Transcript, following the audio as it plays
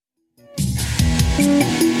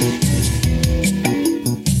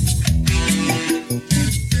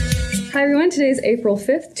Today is April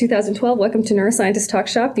 5th, 2012. Welcome to Neuroscientist Talk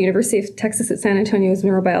Shop, the University of Texas at San Antonio's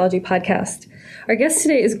neurobiology podcast. Our guest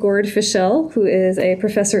today is Gord Fischel, who is a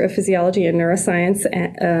professor of physiology and neuroscience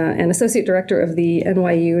and associate director of the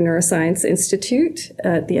NYU Neuroscience Institute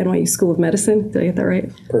at the NYU School of Medicine. Did I get that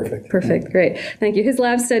right? Perfect. Great. Thank you. His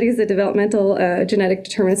lab studies the developmental genetic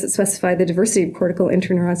determinants that specify the diversity of cortical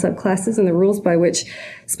interneuron subclasses and the rules by which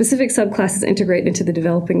specific subclasses integrate into the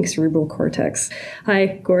developing cerebral cortex.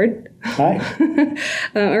 Hi, Gord. Hi.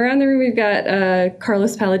 Around the room, we've got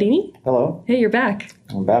Carlos Palladini. Hello. Hey, you're back.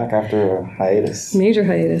 I'm back after a hiatus. Major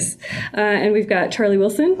hiatus. And we've got Charlie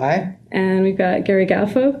Wilson. Hi. And we've got Gary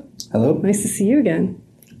Galfo. Hello. Nice to see you again.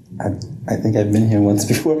 I think I've been here once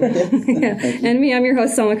before. Yeah. And me, I'm your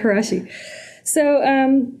host, Salma Karashi.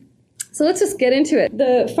 So let's just get into it.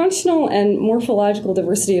 The functional and morphological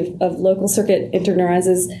diversity of local circuit interneurons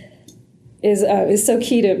is so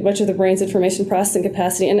key to much of the brain's information processing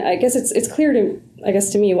capacity. And I guess it's clear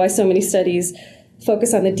to me why so many studies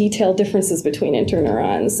focus on the detailed differences between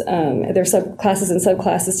interneurons, their subclasses and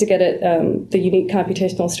subclasses, to get at the unique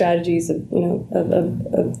computational strategies of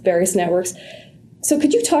various networks. So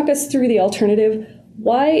could you talk us through the alternative?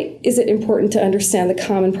 Why is it important to understand the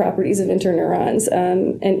common properties of interneurons,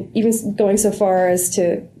 and even going so far as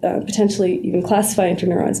to potentially even classify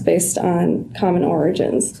interneurons based on common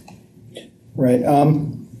origins? Right.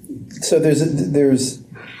 So there's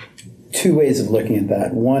two ways of looking at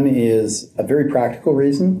that. One is a very practical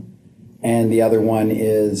reason, and the other one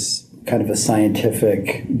is kind of a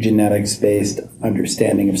scientific, genetics-based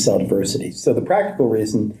understanding of cell diversity. So the practical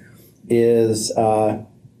reason is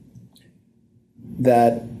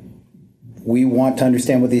that we want to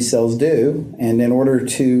understand what these cells do, and in order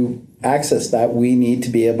to access that, we need to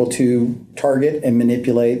be able to target and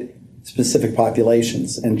manipulate specific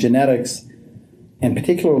populations. And genetics, and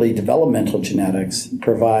particularly developmental genetics,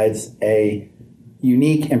 provides a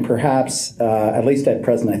unique and perhaps, at least at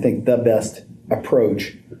present, I think the best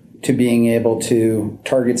approach to being able to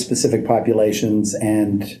target specific populations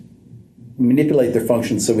and manipulate their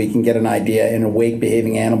functions so we can get an idea in awake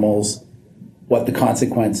behaving animals what the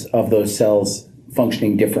consequence of those cells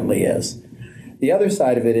functioning differently is. The other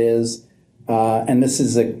side of it is, and this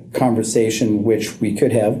is a conversation which we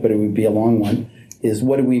could have, but it would be a long one, is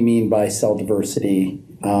what do we mean by cell diversity?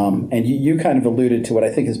 And you kind of alluded to what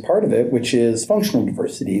I think is part of it, which is functional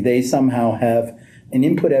diversity. They somehow have an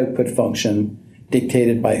input-output function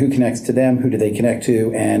dictated by who connects to them, who do they connect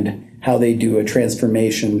to, and how they do a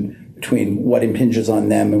transformation between what impinges on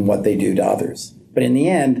them and what they do to others. But in the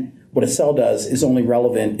end, what a cell does is only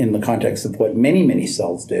relevant in the context of what many, many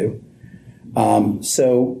cells do.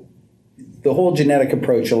 So the whole genetic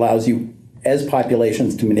approach allows you, as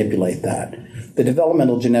populations, to manipulate that. The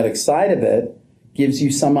developmental genetic side of it gives you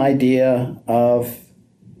some idea of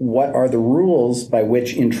what are the rules by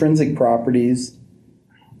which intrinsic properties,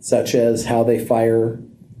 such as how they fire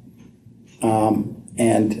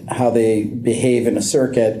and how they behave in a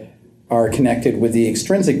circuit, are connected with the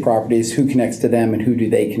extrinsic properties, who connects to them and who do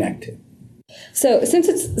they connect to. So since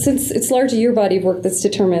it's largely your body of work that's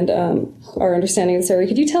determined our understanding of this area,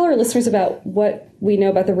 could you tell our listeners about what we know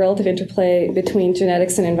about the relative interplay between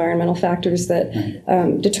genetics and environmental factors that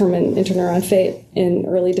determine interneuron fate in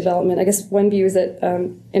early development? I guess one view is that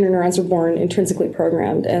interneurons are born intrinsically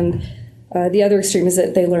programmed, and the other extreme is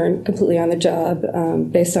that they learn completely on the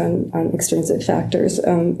job based on extrinsic factors.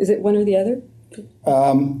 Is it one or the other?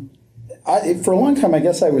 For a long time, I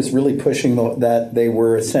guess I was really pushing that they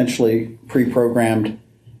were essentially pre-programmed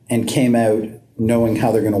and came out knowing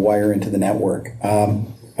how they're going to wire into the network.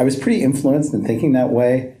 I was pretty influenced in thinking that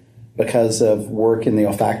way because of work in the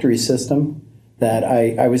olfactory system, that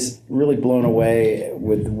I was really blown away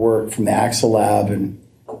with work from the Axel Lab and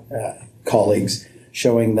colleagues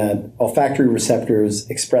showing that olfactory receptors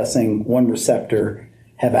expressing one receptor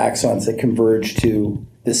have axons that converge to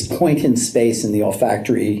this point in space in the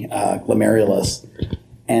olfactory glomerulus,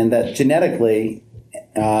 and that genetically,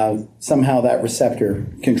 somehow that receptor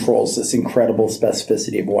controls this incredible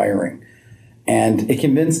specificity of wiring. And it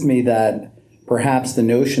convinced me that perhaps the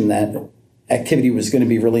notion that activity was going to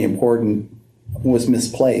be really important was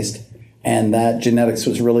misplaced, and that genetics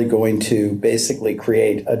was really going to basically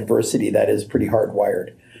create a diversity that is pretty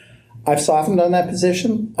hardwired. I've softened on that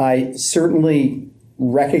position. I certainly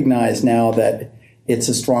recognize now that it's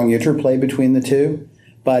a strong interplay between the two,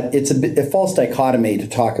 but it's a false dichotomy to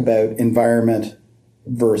talk about environment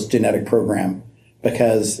versus genetic program,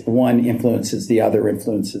 because one influences the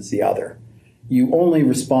other. You only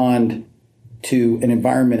respond to an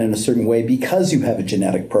environment in a certain way because you have a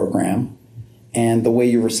genetic program, and the way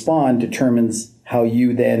you respond determines how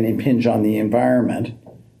you then impinge on the environment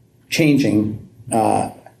changing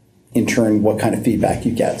in turn what kind of feedback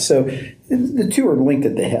you get. So the two are linked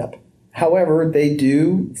at the hip. However, they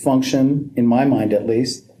do function, in my mind at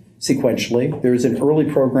least, sequentially. There's an early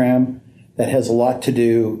program that has a lot to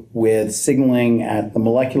do with signaling at the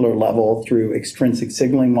molecular level through extrinsic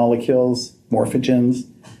signaling molecules, morphogens,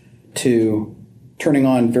 to turning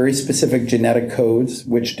on very specific genetic codes,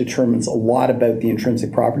 which determines a lot about the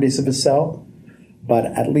intrinsic properties of a cell. But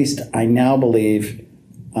at least I now believe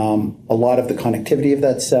a lot of the connectivity of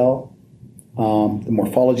that cell, the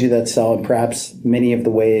morphology of that cell, and perhaps many of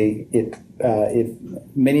the ways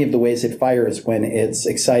it fires when it's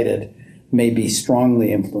excited may be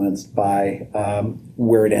strongly influenced by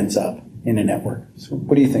where it ends up in a network. So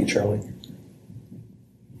what do you think, Charlie?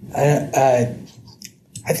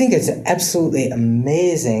 I think it's absolutely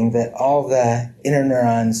amazing that all the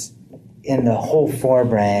interneurons in the whole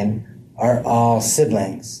forebrain are all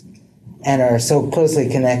siblings and are so closely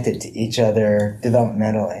connected to each other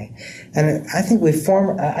developmentally. And I think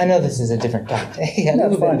I know this is a different topic, a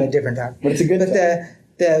little bit of a different topic. But it's a good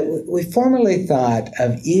topic. We formerly thought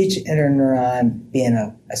of each interneuron being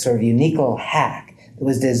a sort of unique little hack that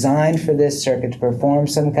was designed for this circuit to perform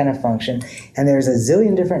some kind of function, and there's a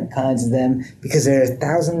zillion different kinds of them because there are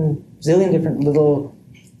zillion different little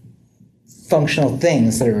functional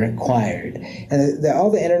things that are required. And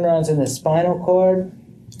all the interneurons in the spinal cord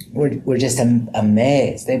were just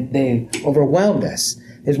amazed. They overwhelmed us.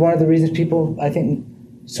 It's one of the reasons people, I think,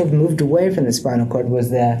 sort of moved away from the spinal cord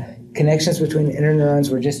was the connections between interneurons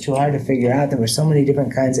were just too hard to figure out. There were so many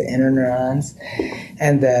different kinds of interneurons.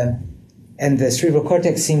 And the cerebral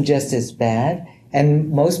cortex seemed just as bad.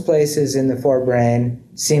 And most places in the forebrain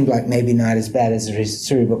seemed like maybe not as bad as the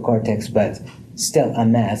cerebral cortex, but still a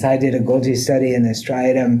mess. I did a Golgi study in the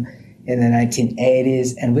striatum in the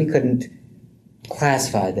 1980s, and we couldn't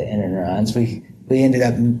classify the interneurons. We ended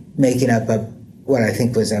up making up what I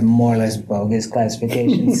think was a more or less bogus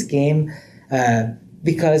classification scheme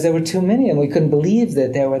because there were too many, and we couldn't believe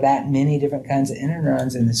that there were that many different kinds of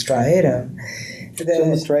interneurons in the striatum. So in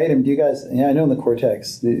the striatum, do you guys? Yeah, I know in the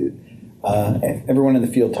cortex, everyone in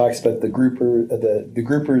the field talks about the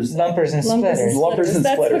groupers, lumpers and splitters. Lumpers and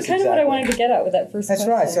That's splitters. kind of what I wanted to get at with that first That's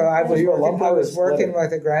question. right. So I was working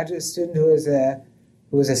with a graduate student who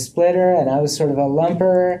was a splitter, and I was sort of a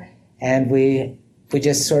lumper, and we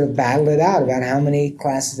just sort of battled it out about how many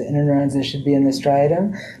classes of interneurons there should be in the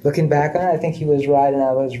striatum. Looking back on it, I think he was right and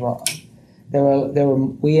I was wrong.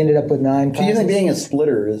 We ended up with 9 classes. Do you think being a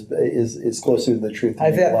splitter is closer to the truth?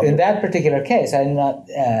 I thought in that particular case, I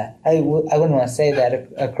wouldn't want to say that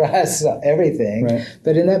across everything, right.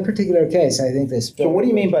 But in that particular case, I think this. So what do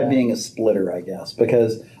you mean by being a splitter, I guess?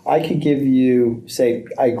 Because I could give you, say,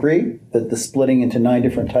 I agree that the splitting into 9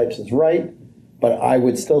 different types is right, but I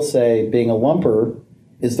would still say being a lumper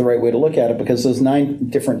is the right way to look at it because those 9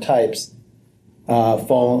 different types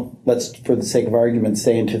fall, let's, for the sake of argument,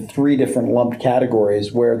 say into 3 different lumped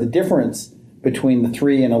categories where the difference between the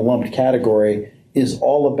 3 in a lumped category is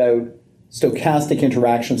all about stochastic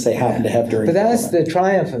interactions they happen to have during But that's development. the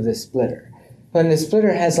triumph of the splitter. When the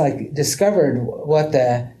splitter has discovered what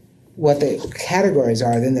the categories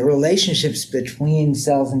are, then the relationships between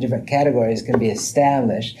cells in different categories can be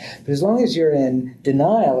established. But as long as you're in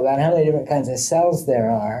denial about how many different kinds of cells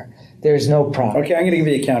there are, there's no problem. Okay, I'm going to give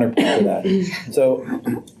you a counterpoint to that. So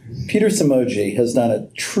Peter Somogyi has done a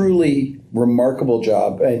truly remarkable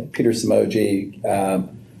job. Peter Somogyi,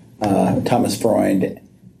 Thomas Freund,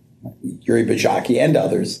 Yuri Bajaki, and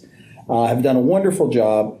others have done a wonderful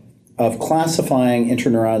job of classifying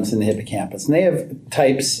interneurons in the hippocampus. And they have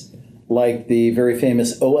types like the very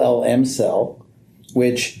famous OLM cell,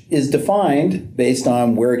 which is defined based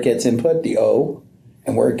on where it gets input, the O,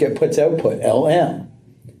 and where it puts output, LM.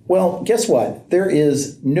 Well, guess what? There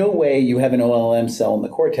is no way you have an OLM cell in the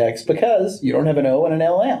cortex because you don't have an O and an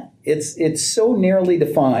LM. It's so narrowly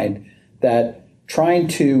defined that trying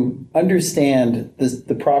to understand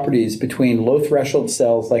the properties between low threshold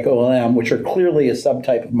cells like OLM, which are clearly a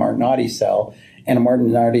subtype of Martinati cell, and a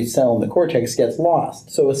Martinati cell in the cortex gets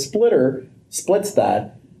lost. So a splitter splits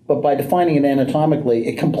that, but by defining it anatomically,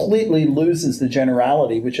 it completely loses the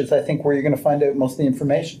generality, which is, I think, where you're going to find out most of the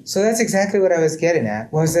information. So that's exactly what I was getting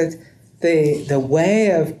at, was that the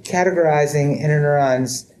way of categorizing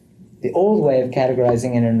interneurons, the old way of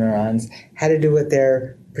categorizing interneurons, had to do with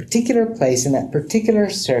their particular place in that particular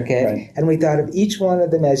circuit, right. And we thought of each one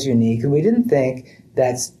of them as unique, and we didn't think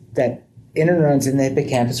that interneurons in the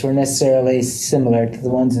hippocampus were necessarily similar to the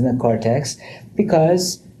ones in the cortex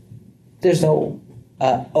because there's no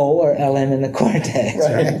O or LM in the cortex,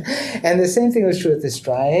 right? And the same thing was true with the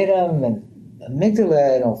striatum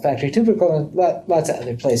amygdala and olfactory tubercle and lots of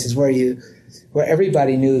other places where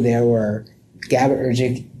everybody knew there were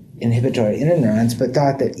GABAergic inhibitory interneurons, but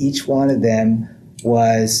thought that each one of them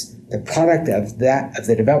was the product of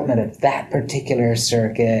the development of that particular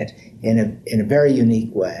circuit in a very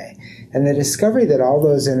unique way. And the discovery that all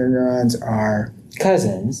those interneurons are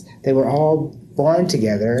cousins, they were all born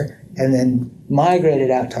together and then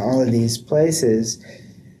migrated out to all of these places,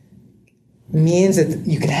 means that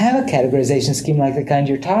you can have a categorization scheme like the kind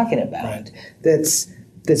you're talking about, right, that's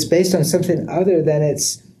based on something other than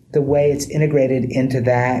it's the way it's integrated into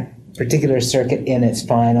that particular circuit in its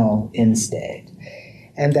final end state.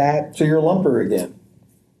 And that... So you're a lumper again.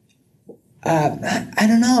 I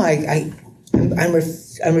don't know.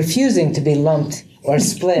 I'm refusing to be lumped or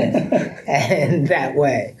split in that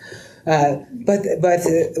way. But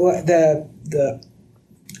the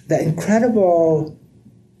incredible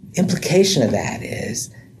implication of that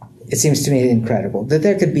is, it seems to me incredible, that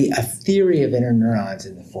there could be a theory of interneurons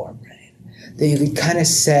in the forebrain. That you could kind of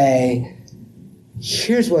say,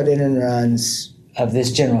 here's what interneurons of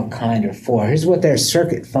this general kind are for. Here's what their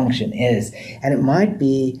circuit function is. And it might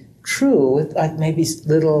be true with like maybe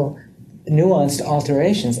little nuanced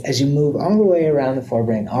alterations as you move all the way around the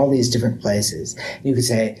forebrain, all these different places. You could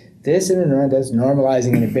say, this interneuron does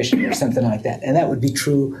normalizing inhibition or something like that. And that would be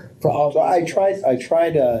true for all. So I tried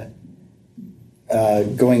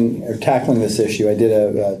tackling this issue. I did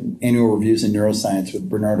annual reviews in neuroscience with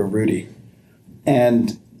Bernardo Rudy.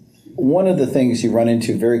 And one of the things you run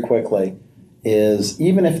into very quickly is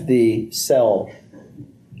even if the cell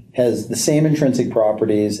has the same intrinsic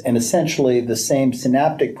properties and essentially the same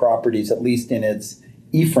synaptic properties, at least in its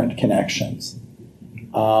efferent connections,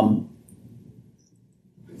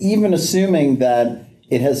 even assuming that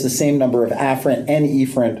it has the same number of afferent and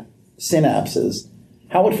efferent synapses,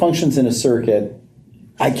 how it functions in a circuit,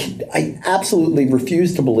 I absolutely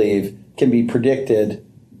refuse to believe can be predicted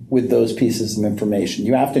with those pieces of information.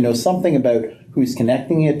 You have to know something about who's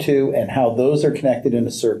connecting it to and how those are connected in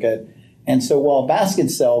a circuit. And so while a basket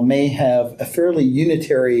cell may have a fairly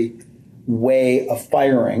unitary way of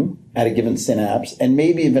firing at a given synapse, and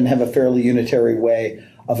maybe even have a fairly unitary way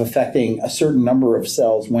of affecting a certain number of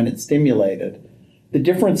cells when it's stimulated, the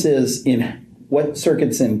difference is in what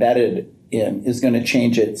circuit's embedded in is going to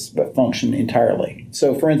change its function entirely.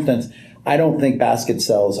 So for instance, I don't think basket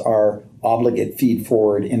cells are obligate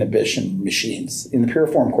feed-forward inhibition machines. In the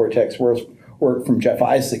piriform cortex, work from Jeff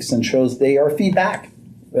Isaacson shows they are feedback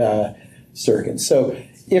circuits. So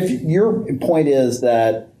if your point is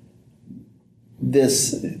that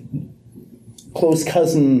this close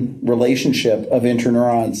cousin relationship of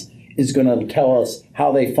interneurons is going to tell us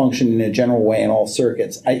how they function in a general way in all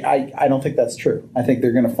circuits, I don't think that's true. I think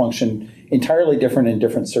they're going to function entirely different in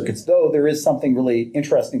different circuits, though there is something really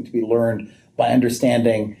interesting to be learned by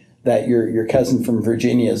understanding that your cousin from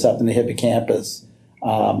Virginia is up in the hippocampus,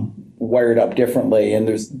 wired up differently, and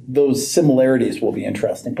there's those similarities will be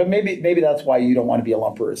interesting. But maybe that's why you don't want to be a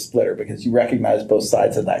lumper or a splitter, because you recognize both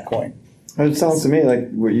sides of that coin. It sounds to me like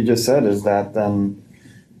what you just said is that then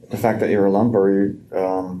the fact that you're a lumper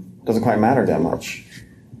doesn't quite matter that much.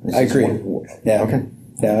 I agree. Yeah. Okay.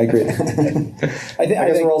 Yeah, I agree. I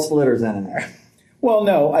guess we're all splitters then in there. Well,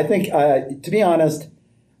 no, I think, to be honest,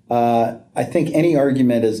 I think any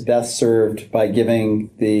argument is best served by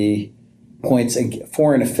giving the points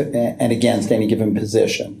for and against any given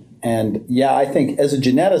position. And yeah, I think as a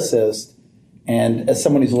geneticist and as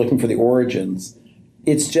someone who's looking for the origins,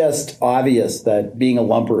 it's just obvious that being a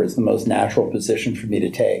lumper is the most natural position for me to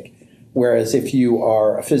take. Whereas if you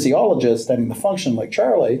are a physiologist studying the function like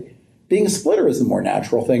Charlie, being a splitter is the more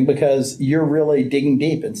natural thing, because you're really digging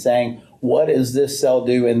deep and saying, what does this cell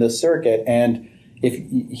do in this circuit? And if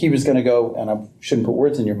he was going to go, and I shouldn't put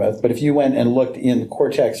words in your mouth, but if you went and looked in the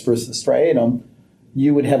cortex versus the striatum,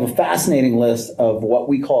 you would have a fascinating list of what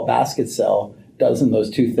we call basket cell does in those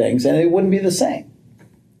two things, and it wouldn't be the same.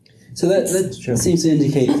 So that seems to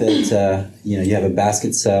indicate that you have a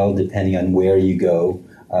basket cell. Depending on where you go,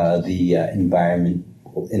 the environment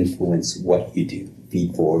will influence what you do,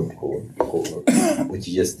 feed forward or what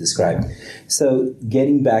you just described. So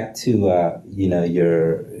getting back to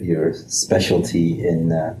your specialty in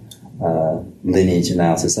lineage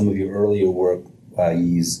analysis, some of your earlier work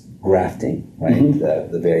used grafting, right?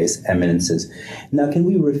 Mm-hmm. The various eminences. Now, can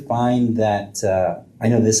we refine that? I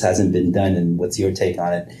know this hasn't been done, and what's your take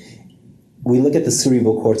on it? We look at the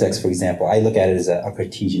cerebral cortex, for example. I look at it as a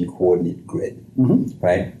Cartesian coordinate grid, mm-hmm.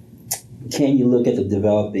 right? Can you look at the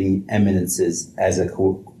developing eminences as a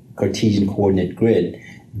Cartesian coordinate grid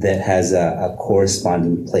that has a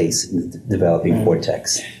corresponding place in the developing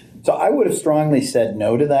cortex? So I would have strongly said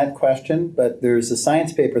no to that question, but there's a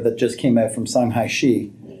science paper that just came out from Songhai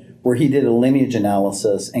Shi where he did a lineage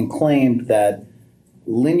analysis and claimed that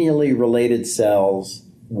linearly related cells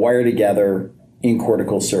wire together in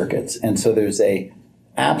cortical circuits. And so there's a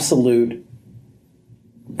absolute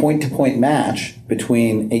point-to-point match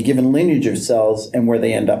between a given lineage of cells and where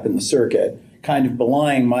they end up in the circuit, kind of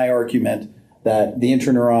belying my argument that the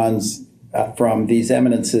interneurons from these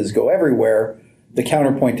eminences go everywhere. The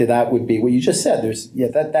counterpoint to that would be what you just said.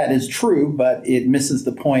 That is true, but it misses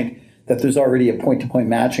the point that there's already a point-to-point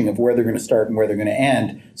matching of where they're going to start and where they're going to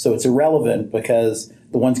end. So it's irrelevant because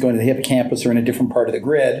the ones going to the hippocampus are in a different part of the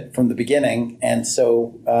grid from the beginning, and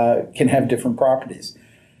so can have different properties.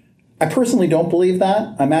 I personally don't believe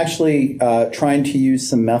that. I'm actually trying to use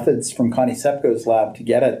some methods from Connie Sepko's lab to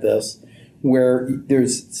get at this, where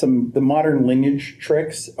the modern lineage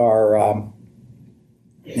tricks are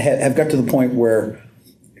have got to the point where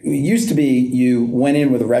it used to be you went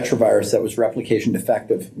in with a retrovirus that was replication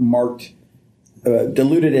defective,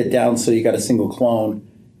 diluted it down so you got a single clone,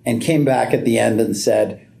 and came back at the end and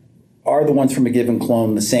said, are the ones from a given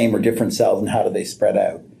clone the same or different cells, and how do they spread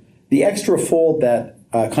out? The extra fold that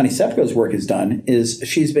Connie Sepko's work has done is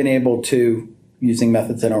she's been able to, using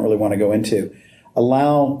methods I don't really want to go into,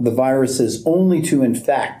 allow the viruses only to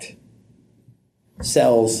infect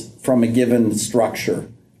cells from a given structure.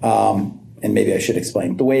 And maybe I should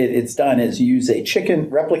explain. The way it's done is you use a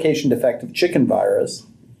replication defective chicken virus,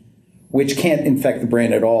 which can't infect the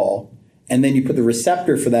brain at all. And then you put the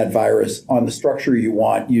receptor for that virus on the structure you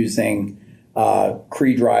want using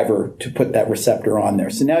Cree driver to put that receptor on there.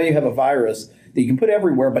 So now you have a virus that you can put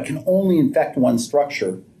everywhere but can only infect one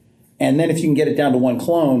structure. And then if you can get it down to one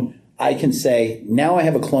clone, I can say, now I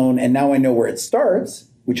have a clone and now I know where it starts,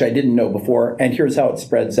 which I didn't know before, and here's how it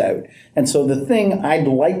spreads out. And so the thing I'd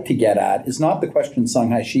like to get at is not the question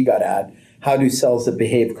Songhai Shi got at, how do cells that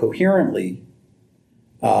behave coherently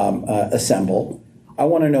assemble? I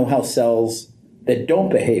want to know how cells that don't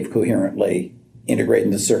behave coherently integrate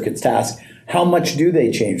into circuits task. How much do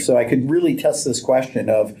they change? So I could really test this question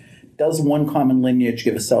of, does one common lineage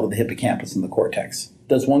give a cell to the hippocampus and the cortex?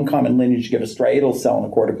 Does one common lineage give a striatal cell and a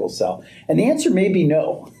cortical cell? And the answer may be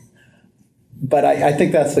no. But I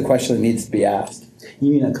think that's the question that needs to be asked.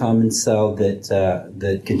 You mean a common cell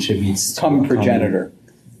that contributes to Common progenitor.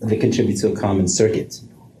 That contributes to a common circuit?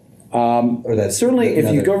 Or that's certainly,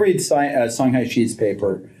 if you go read Songhai Shi's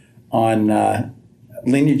paper on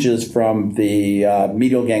lineages from the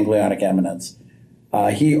medial ganglionic eminence,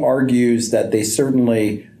 he argues that they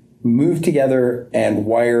certainly move together and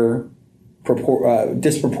wire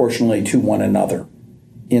disproportionately to one another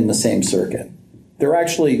in the same circuit. There are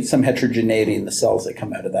actually some heterogeneity in the cells that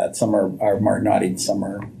come out of that. Some are Martinotti, some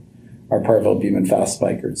are parvalbumin fast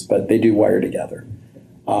spikers, but they do wire together.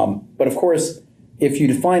 But of course, if you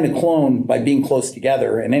define a clone by being close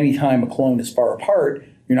together, and any time a clone is far apart,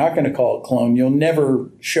 you're not going to call it clone. You'll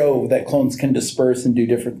never show that clones can disperse and do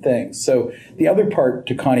different things. So the other part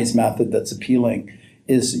to Connie's method that's appealing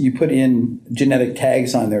is you put in genetic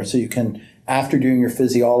tags on there so you can, after doing your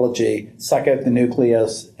physiology, suck out the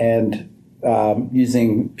nucleus and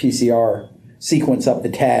using PCR, sequence up the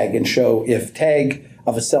tag and show if tag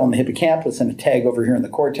of a cell in the hippocampus and a tag over here in the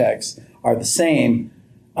cortex are the same.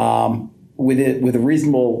 With a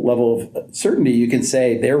reasonable level of certainty, you can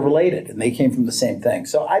say they're related and they came from the same thing.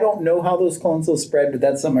 So I don't know how those clones will spread, but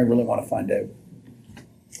that's something I really want to find out.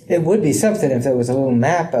 It would be something if there was a little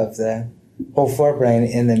map of the whole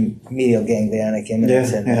forebrain in the medial ganglionic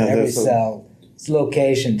eminence and every cell.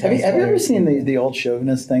 Location. Have you ever seen the old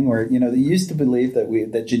chauvinist thing where, they used to believe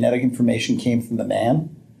that genetic information came from the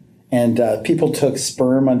man, and people took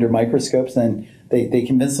sperm under microscopes and they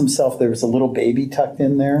convinced themselves there was a little baby tucked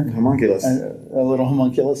in there. Homunculus. A little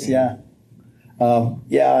homunculus, yeah.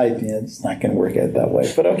 It's not going to work out that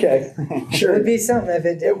way, but okay. Sure. It would be something if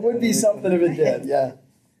it did. It would be something if it did, yeah.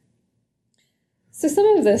 So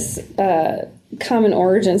some of this common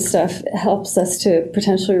origin stuff helps us to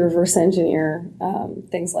potentially reverse engineer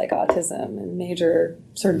things like autism and major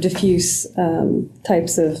sort of diffuse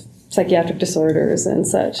types of psychiatric disorders and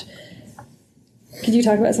such. Could you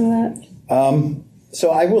talk about some of that?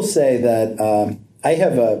 So I will say that I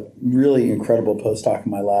have a really incredible postdoc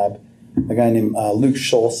in my lab, a guy named Luke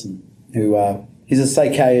Scholzen, who he's a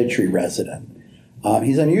psychiatry resident.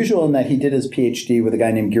 He's unusual in that he did his PhD with a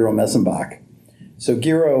guy named Gero Meisenbach. So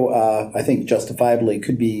Gero, I think justifiably,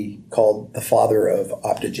 could be called the father of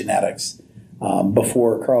optogenetics.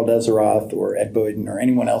 Before Carl Deseroth or Ed Boyden or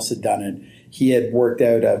anyone else had done it, he had worked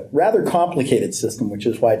out a rather complicated system, which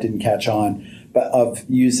is why it didn't catch on, but of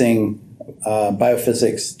using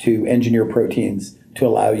biophysics to engineer proteins to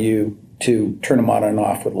allow you to turn them on and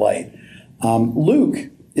off with light. Luke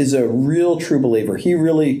is a real true believer. He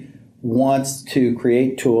really wants to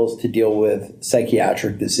create tools to deal with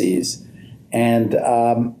psychiatric disease. And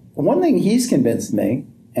one thing he's convinced me,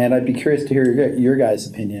 and I'd be curious to hear your guys'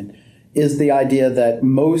 opinion, is the idea that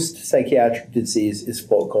most psychiatric disease is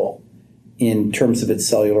focal in terms of its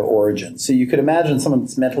cellular origin. So you could imagine someone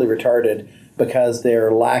that's mentally retarded because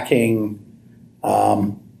they're lacking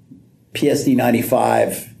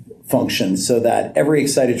PSD95 function, so that every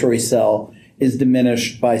excitatory cell is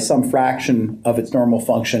diminished by some fraction of its normal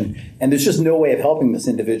function. And there's just no way of helping this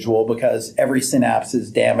individual because every synapse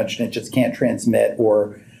is damaged and it just can't transmit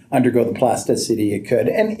or undergo the plasticity it could.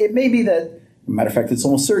 And it may be that, matter of fact, it's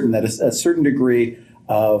almost certain that a certain degree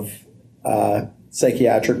of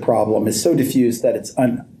psychiatric problem is so diffuse that it's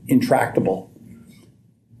intractable.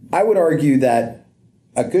 I would argue that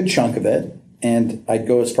a good chunk of it, and I'd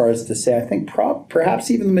go as far as to say I think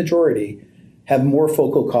perhaps even the majority, have more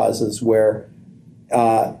focal causes where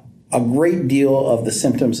a great deal of the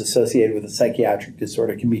symptoms associated with a psychiatric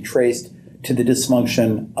disorder can be traced to the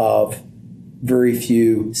dysfunction of very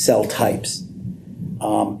few cell types.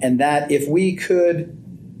 And that if we could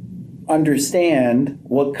understand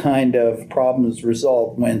what kind of problems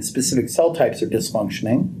result when specific cell types are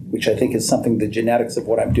dysfunctioning, which I think is something the genetics of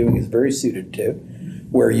what I'm doing is very suited to,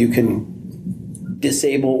 where you can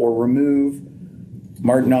disable or remove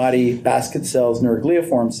Martinati, basket cells,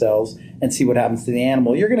 neurogliaform cells, and see what happens to the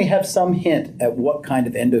animal, you're going to have some hint at what kind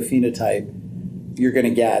of endophenotype you're going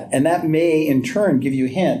to get. And that may, in turn, give you a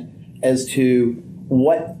hint as to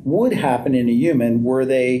what would happen in a human were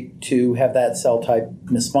they to have that cell type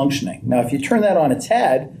misfunctioning. Now, if you turn that on its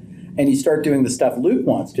head and you start doing the stuff Luke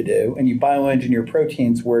wants to do, and you bioengineer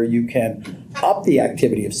proteins where you can up the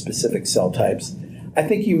activity of specific cell types, I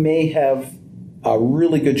think you may have a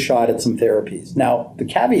really good shot at some therapies. Now, the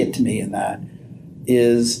caveat to me in that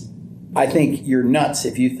is I think you're nuts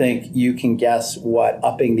if you think you can guess what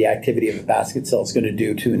upping the activity of a basket cell is going to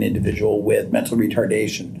do to an individual with mental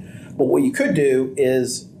retardation. But what you could do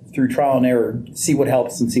is, through trial and error, see what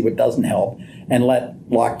helps and see what doesn't help, and let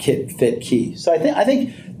lock, kit, fit, key. So I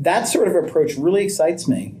think that sort of approach really excites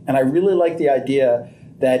me, and I really like the idea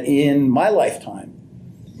that in my lifetime,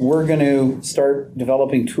 we're going to start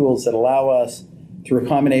developing tools that allow us, through a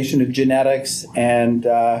combination of genetics and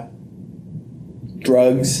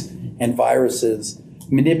drugs and viruses,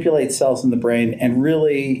 manipulate cells in the brain and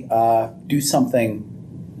really do something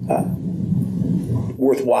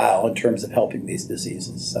worthwhile in terms of helping these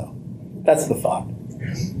diseases. So that's the thought.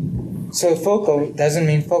 So focal doesn't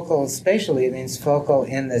mean focal spatially, it means focal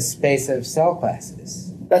in the space of cell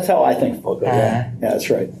classes. That's how I think focal, yeah, that's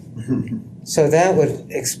right. So that would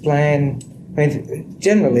explain, I mean,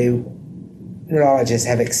 generally, neurologists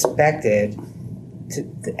have expected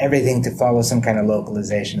everything to follow some kind of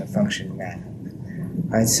localization of function map.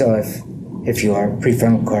 Right? So if your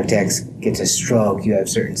prefrontal cortex gets a stroke, you have a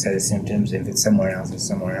certain set of symptoms. If it's somewhere else, it's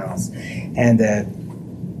somewhere else. And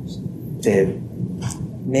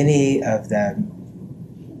many of the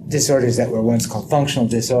disorders that were once called functional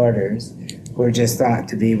disorders were just thought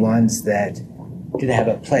to be ones that didn't have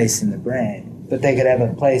a place in the brain, but they could have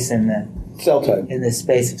a place in the cell type, in the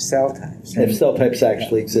space of cell types. If cell types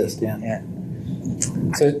actually exist, yeah. Yeah.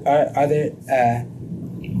 So are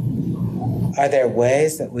there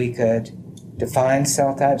ways that we could define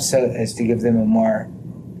cell types so as to give them a more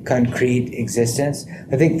concrete existence?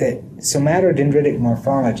 I think that somatodendritic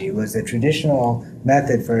morphology was the traditional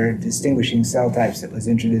method for distinguishing cell types that was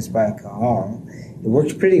introduced by Cajal. It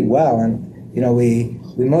worked pretty well, and we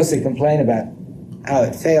mostly complain about how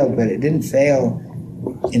it failed, but it didn't fail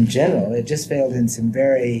in general. It just failed in some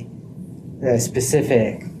very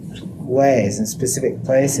specific ways and specific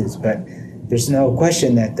places. But there's no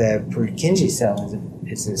question that the Purkinje cell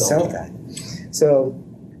is a cell type. So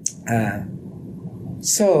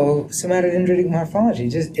somatodendritic morphology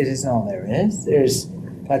it isn't all there is. There's,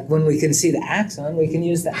 like, when we can see the axon, we can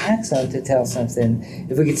use the axon to tell something.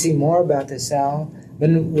 If we could see more about the cell,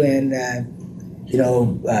 when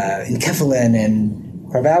enkephalin and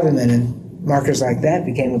carbaldin and markers like that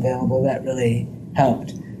became available, that really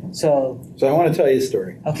helped. So I want to tell you a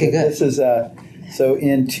story. Okay, good. This is so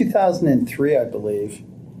in 2003, I believe,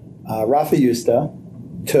 Rafa Justa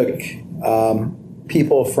took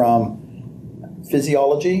people from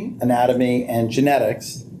physiology, anatomy, and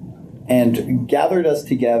genetics and gathered us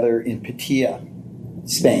together in Patia,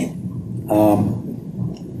 Spain.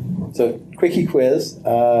 So quickie quiz,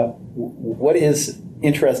 what is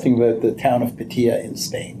interesting about the town of Patia in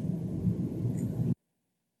Spain?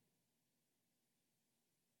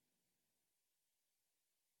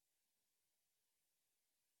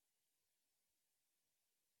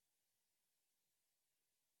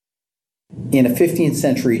 in a 15th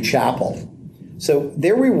century chapel. So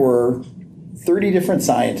there we were, 30 different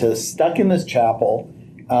scientists stuck in this chapel.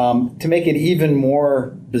 To make it even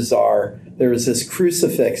more bizarre, there was this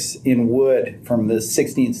crucifix in wood from the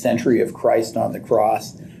 16th century of Christ on the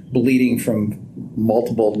cross, bleeding from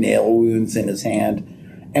multiple nail wounds in his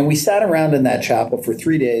hand. And we sat around in that chapel for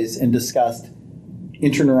 3 days and discussed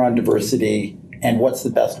interneuron diversity and what's the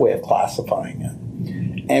best way of classifying it.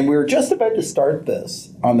 And we were just about to start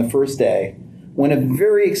this on the first day when a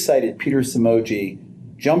very excited Peter Samoji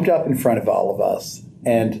jumped up in front of all of us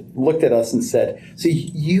and looked at us and said, so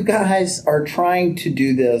you guys are trying to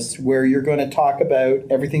do this where you're going to talk about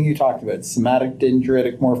everything you talked about, somatic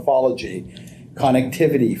dendritic morphology,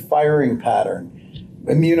 connectivity, firing pattern,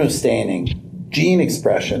 immunostaining, gene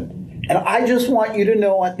expression. And I just want you to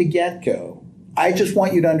know at the get-go, I just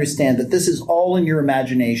want you to understand that this is all in your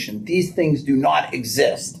imagination. These things do not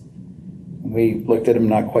exist. And we looked at him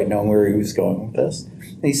not quite knowing where he was going with this.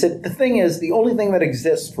 And he said, the thing is, the only thing that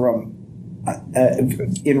exists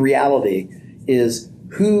in reality is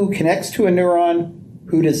who connects to a neuron,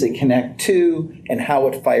 who does it connect to, and how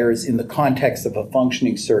it fires in the context of a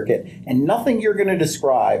functioning circuit. And nothing you're going to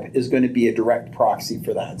describe is going to be a direct proxy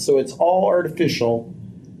for that. So it's all artificial.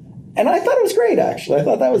 And I thought it was great, actually. I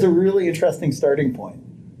thought that was a really interesting starting point.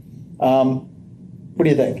 What do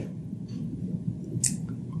you think?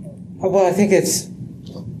 Well, I think it's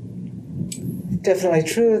definitely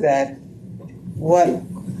true that what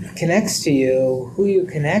connects to you, who you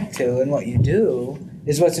connect to, and what you do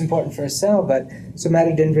is what's important for a cell. But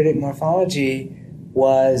somatic dendritic morphology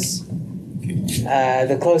was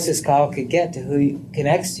the closest Carl could get to who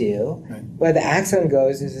connects to you. Right. Where the axon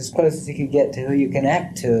goes is as close as he could get to who you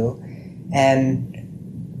connect to. And,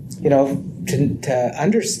 to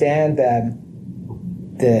understand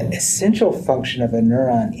the essential function of a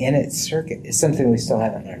neuron in its circuit is something we still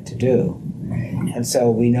haven't learned to do. And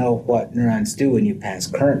so we know what neurons do when you pass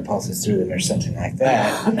current pulses through them or something like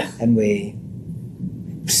that. And we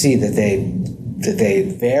see that they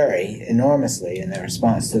vary enormously in their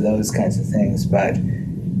response to those kinds of things. But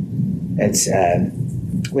it's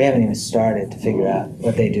we haven't even started to figure out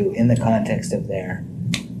what they do in the context of their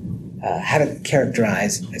how to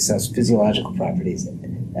characterize a cell's physiological properties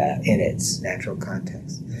in its natural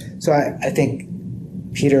context. So I think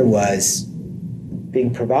Peter was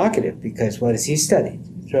being provocative because what has he studied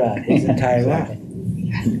throughout his entire life?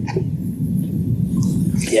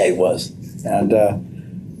 Yeah, he was. And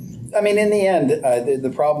in the end,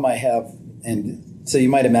 the problem I have, and so you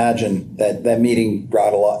might imagine that meeting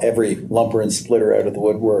brought every lumper and splitter out of the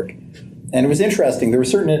woodwork. And it was interesting. There were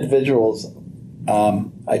certain individuals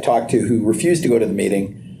I talked to who refused to go to the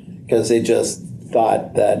meeting because they just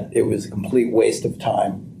thought that it was a complete waste of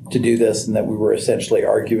time to do this and that we were essentially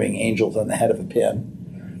arguing angels on the head of a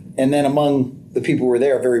pin. And then among the people who were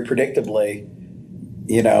there, very predictably,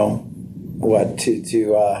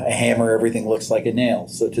 to a hammer, everything looks like a nail.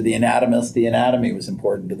 So to the anatomist, the anatomy was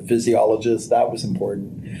important. To the physiologist, that was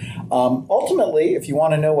important. Ultimately, if you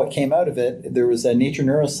want to know what came out of it, there was a Nature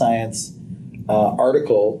Neuroscience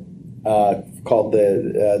article called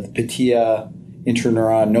the Petia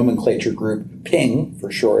Interneuron Nomenclature Group, PING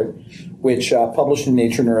for short, which published in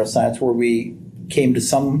Nature Neuroscience, where we came to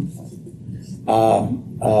some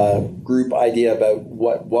group idea about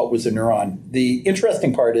what was a neuron. The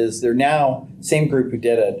interesting part is they're now, same group who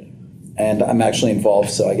did it, and I'm actually involved,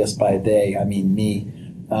 so I guess by they, I mean me,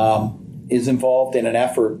 is involved in an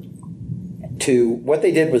effort to, what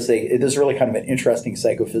they did was it is really kind of an interesting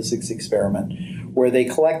psychophysics experiment, where they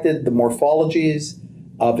collected the morphologies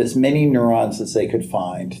of as many neurons as they could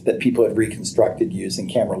find that people had reconstructed using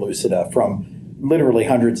camera lucida from literally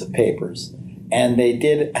hundreds of papers. And they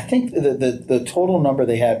did, I think the total number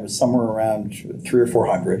they had was somewhere around 300 or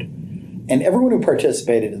 400. And everyone who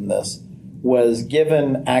participated in this was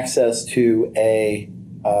given access to a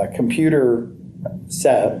computer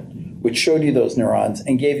set which showed you those neurons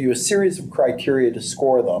and gave you a series of criteria to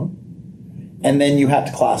score them. And then you had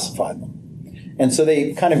to classify them. And so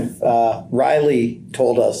they kind of, Riley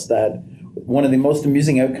told us that one of the most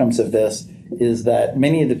amusing outcomes of this is that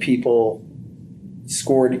many of the people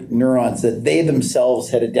scored neurons that they themselves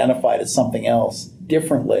had identified as something else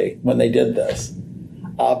differently when they did this.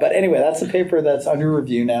 But anyway, that's a paper that's under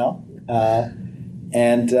review now. I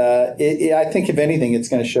think if anything, it's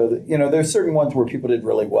going to show that, there's certain ones where people did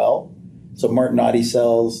really well. So Martinotti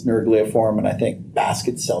cells, neurogliaform, and I think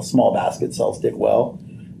basket cells, small basket cells did well.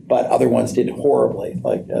 But other ones did horribly,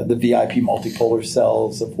 like the VIP multipolar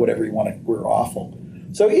cells of whatever you want to, were awful.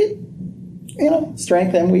 So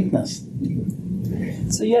strength and weakness.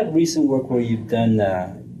 So you have recent work where you've done,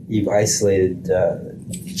 you've isolated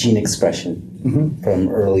gene expression from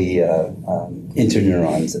early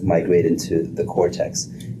interneurons that migrate into the cortex.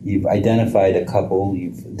 You've identified a couple,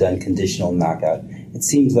 you've done conditional knockout. It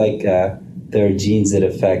seems like there are genes that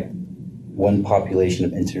affect one population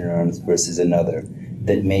of interneurons versus another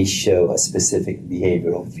that may show a specific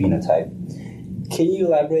behavioral phenotype. Can you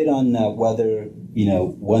elaborate on whether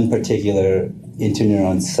one particular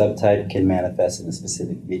interneuron subtype can manifest in a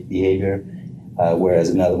specific behavior, whereas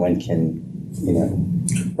another one can,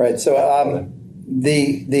 Right. So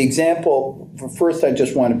the example, first I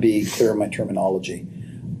just want to be clear in my terminology.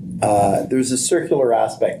 There's a circular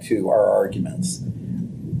aspect to our arguments.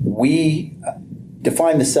 We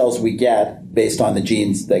define the cells we get based on the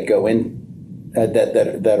genes that go in,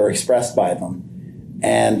 that are expressed by them.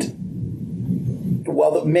 And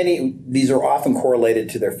while these are often correlated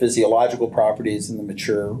to their physiological properties in the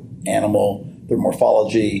mature animal, their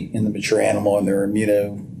morphology in the mature animal, and their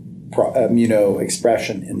immuno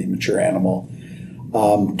expression in the mature animal,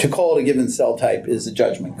 to call it a given cell type is a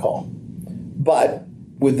judgment call. But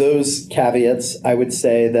with those caveats, I would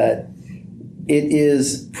say that it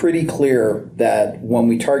is pretty clear that when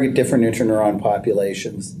we target different interneuron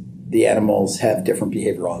populations, the animals have different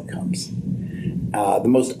behavioral outcomes. The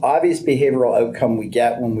most obvious behavioral outcome we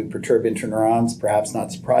get when we perturb interneurons, perhaps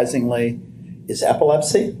not surprisingly, is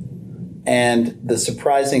epilepsy. And the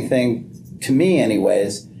surprising thing, to me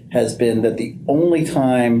anyways, has been that the only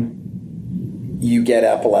time you get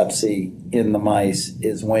epilepsy in the mice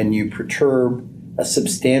is when you perturb a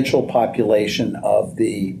substantial population of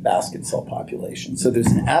the basket cell population. So there's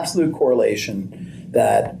an absolute correlation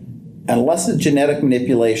that unless the genetic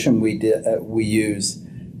manipulation we use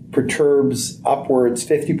perturbs upwards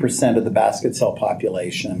 50% of the basket cell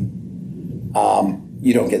population,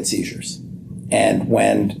 you don't get seizures. And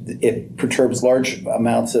when it perturbs large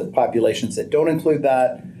amounts of populations that don't include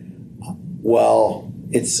that, well,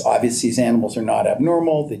 it's obvious these animals are not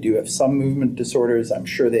abnormal. They do have some movement disorders. I'm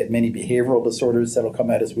sure they have many behavioral disorders that'll come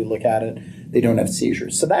out as we look at it. They don't have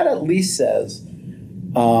seizures. So that at least says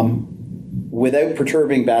without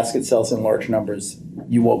perturbing basket cells in large numbers,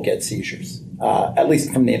 you won't get seizures, at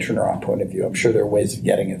least from the interneuron point of view. I'm sure there are ways of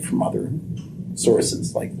getting it from other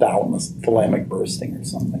sources like thalamic bursting or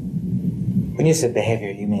something. When you say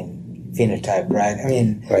behavior, you mean phenotype, right? I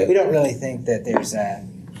mean, right. We don't really think that there's a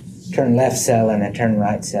turn left cell and a turn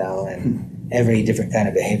right cell, and every different kind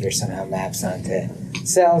of behavior somehow maps onto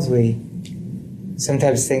cells. We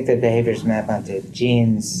sometimes think that behaviors map onto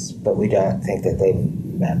genes, but we don't think that they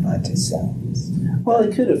map onto cells. Well,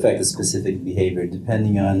 it could affect a specific behavior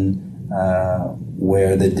depending on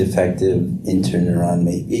where the defective interneuron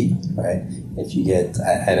may be, right? If you get,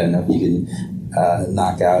 I don't know, if you can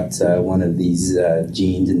knock out one of these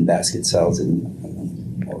genes in basket cells and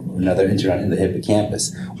another interneuron in the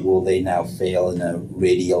hippocampus, will they now fail in a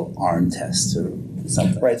radial arm test or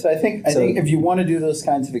something? Right. So I think if you want to do those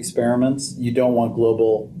kinds of experiments, you don't want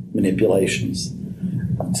global manipulations.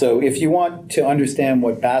 So if you want to understand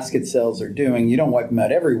what basket cells are doing, you don't wipe them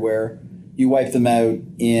out everywhere. You wipe them out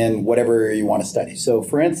in whatever area you want to study. So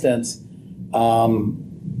for instance,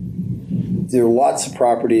 there are lots of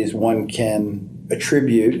properties one can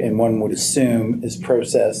attribute and one would assume is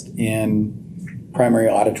processed in primary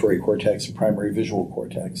auditory cortex or primary visual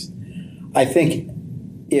cortex. I think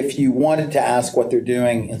if you wanted to ask what they're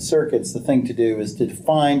doing in circuits, the thing to do is to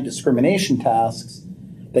define discrimination tasks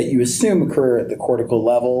that you assume occur at the cortical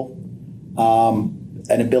level,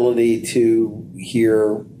 an ability to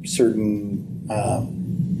hear certain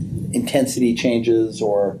intensity changes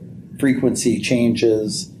or frequency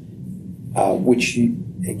changes, which,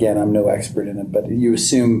 again, I'm no expert in it, but you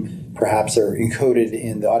assume perhaps are encoded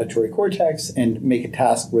in the auditory cortex and make a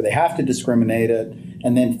task where they have to discriminate it,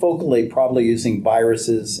 and then focally, probably using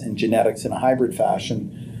viruses and genetics in a hybrid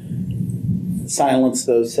fashion, silence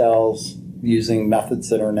those cells using methods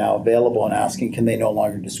that are now available and asking, can they no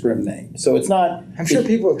longer discriminate? So it's not... I'm sure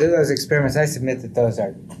people do those experiments. I submit that those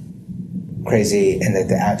are crazy and that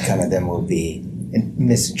the outcome of them will be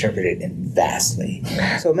misinterpreted vastly.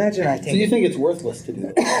 So imagine I take... So you think it's worthless to do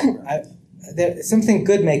that? Something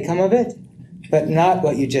good may come of it, but not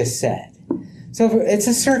what you just said. So it's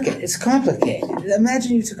a circuit. It's complicated.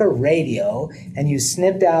 Imagine you took a radio and you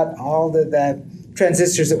snipped out all the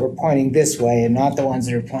transistors that were pointing this way and not the ones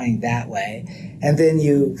that are pointing that way, And then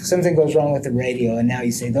something goes wrong with the radio, and now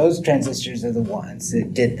you say those transistors are the ones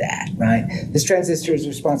that did that, right? This transistor is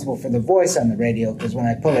responsible for the voice on the radio because when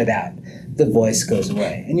I pull it out, the voice goes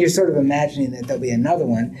away. And you're sort of imagining that there'll be another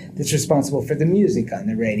one that's responsible for the music on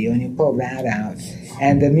the radio, and you pull that out,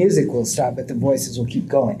 and the music will stop, but the voices will keep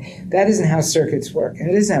going. That isn't how circuits work, and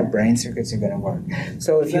it isn't how brain circuits are going to work.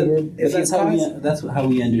 So that's how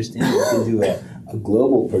we understand it. You can do a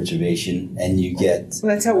global perturbation, and you get.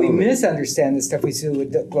 Well, that's how we misunderstand the stuff we see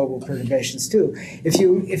with global perturbations too. If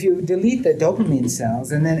you delete the dopamine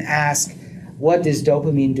cells and then ask, what does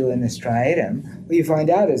dopamine do in the striatum? What you find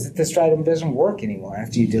out is that the striatum doesn't work anymore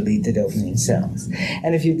after you delete the dopamine cells.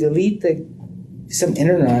 And if you delete some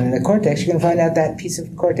interneuron in the cortex, you're going to find out that piece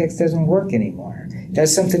of cortex doesn't work anymore. It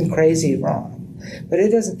does something crazy wrong. But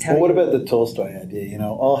it doesn't tell you. What about the Tolstoy idea?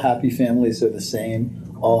 All happy families are the same.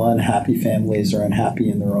 All unhappy families are unhappy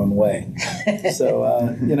in their own way.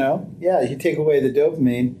 So, you take away the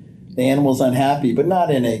dopamine, the animal's unhappy, but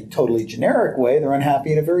not in a totally generic way. They're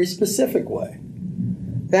unhappy in a very specific way.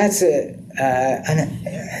 That's a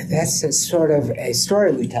sort of a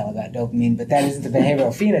story we tell about dopamine, but that isn't the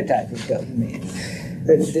behavioral phenotype of dopamine.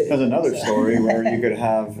 There's another story where you could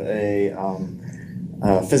have a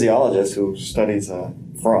physiologist who studies a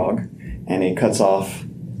frog, and he cuts off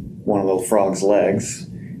one of the frog's legs,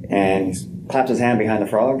 and he claps his hand behind the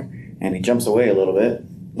frog, and he jumps away a little bit,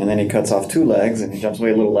 and then he cuts off 2 legs, and he jumps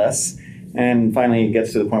away a little less, and finally he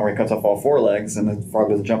gets to the point where he cuts off all 4 legs, and the frog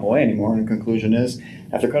doesn't jump away anymore, and the conclusion is,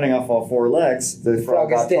 after cutting off all 4 legs, the frog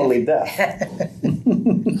got totally deaf. I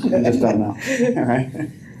just don't know. All right?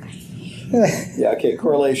 Yeah, okay,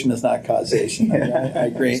 correlation is not causation. I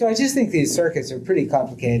agree. So I just think these circuits are pretty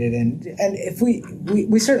complicated, and if we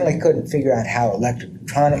certainly couldn't figure out how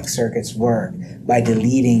electronic circuits work by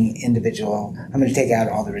deleting individual, I'm going to take out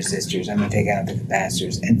all the resistors, I'm going to take out the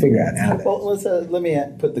capacitors, and figure out how to... Well, let me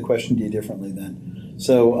put the question to you differently then.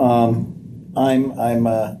 So I'm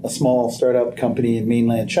a small startup company in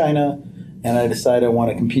mainland China, and I decide I want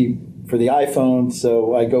to compete for the iPhone,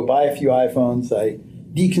 so I go buy a few iPhones, I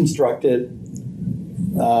deconstruct it,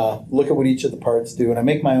 look at what each of the parts do, and I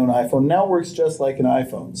make my own iPhone. Now it works just like an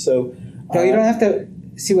iPhone. So no, you don't have to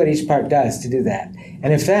see what each part does to do that.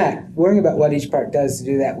 And in fact, worrying about what each part does to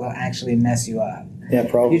do that will actually mess you up. Yeah,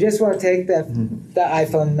 probably. You just want to take the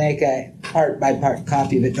iPhone, make a part-by-part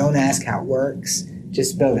copy, but don't ask how it works.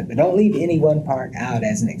 Just build it. But don't leave any one part out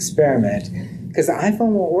as an experiment, because the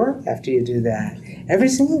iPhone won't work after you do that. Every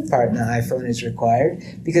single part in the iPhone is required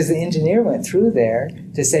because the engineer went through there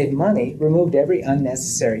to save money, removed every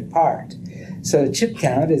unnecessary part. So chip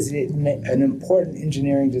count is an important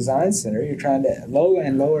engineering design center. You're trying to lower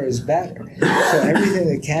and lower is better. So everything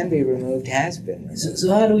that can be removed has been removed.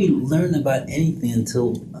 So how do we learn about anything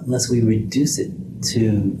unless we reduce it to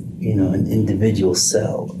an individual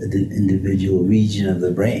cell, an individual region of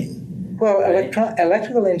the brain? Well, right?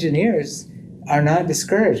 Electrical engineers are not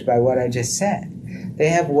discouraged by what I just said. They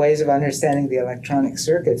have ways of understanding the electronic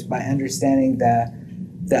circuits by understanding the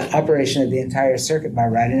operation of the entire circuit by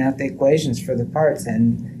writing out the equations for the parts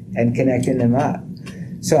and connecting them up.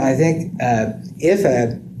 So I think if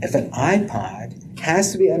an iPod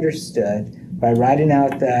has to be understood by writing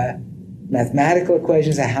out the mathematical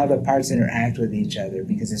equations of how the parts interact with each other,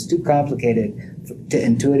 because it's too complicated to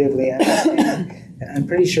intuitively understand, I'm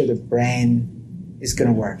pretty sure the brain is going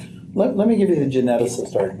to work. Let me give you the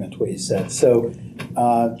geneticist argument, what you said. So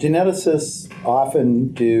geneticists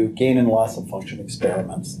often do gain and loss of function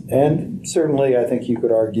experiments. And certainly I think you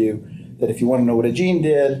could argue that if you want to know what a gene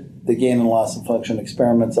did, the gain and loss of function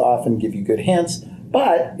experiments often give you good hints.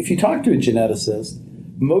 But if you talk to a geneticist,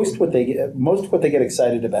 most what they get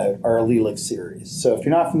excited about are allelic series. So if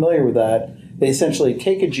you're not familiar with that, they essentially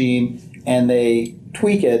take a gene and they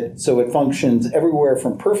tweak it so it functions everywhere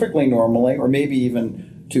from perfectly normally, or maybe even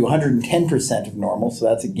to 110% of normal, so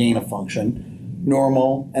that's a gain of function,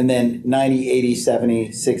 normal, and then 90, 80,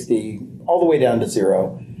 70, 60, all the way down to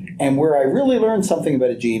 0. And where I really learned something about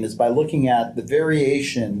a gene is by looking at the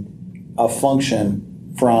variation of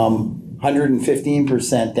function from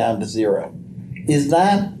 115% down to 0. Is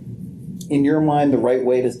that, in your mind, the right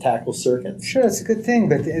way to tackle circuits? Sure, it's a good thing,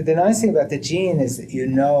 but the nice thing about the gene is that you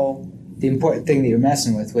know the important thing that you're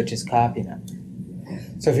messing with, which is copy number.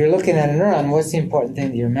 So if you're looking at a neuron, what's the important thing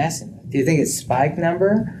that you're messing with? Do you think it's spike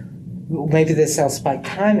number? Maybe the cell spike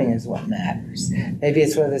timing is what matters. Maybe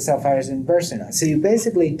it's whether the cell fires in burst or not. So you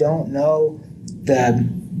basically don't know the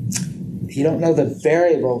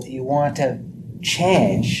variable that you want to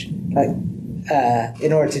change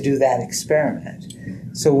in order to do that experiment.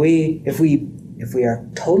 So if we are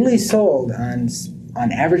totally sold on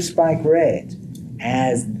average spike rate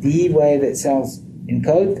as the way that cells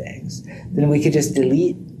encode things, then we could just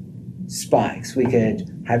delete spikes. We could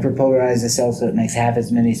hyperpolarize the cell so it makes half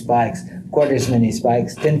as many spikes, quarter as many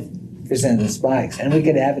spikes, 10% of the spikes, and we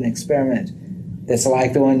could have an experiment that's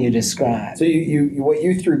like the one you described. So you what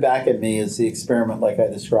you threw back at me is the experiment like I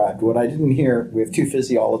described. What I didn't hear, we have two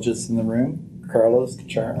physiologists in the room, Carlos,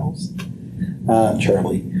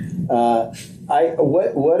 Charlie.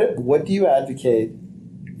 What do you advocate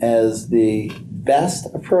as the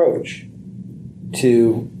best approach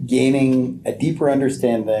to gaining a deeper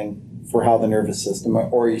understanding for how the nervous system,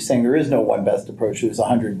 or are you saying there is no one best approach, there's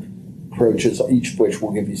 100 approaches, each of which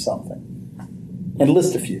will give you something? And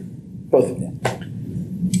list a few, both of you.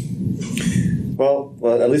 Well,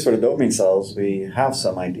 at least for the dopamine cells, we have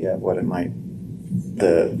some idea of what it might,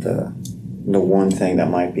 the one thing that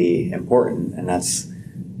might be important, and that's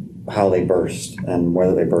how they burst and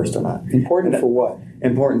whether they burst or not. Important for what?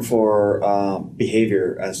 Important for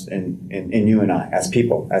behavior as in you and I, as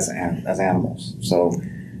people, as animals. So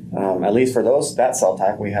at least for that cell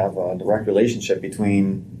type, we have a direct relationship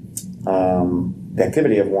between the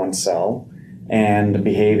activity of one cell and the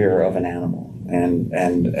behavior of an animal, and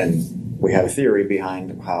we have a theory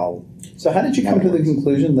behind how. So how did you come to the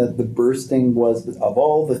conclusion that the bursting was, of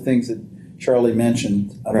all the things that Charlie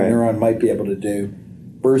mentioned a neuron might be able to do,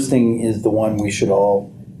 bursting is the one we should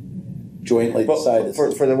all jointly decide? For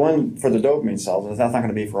the dopamine cells, that's not going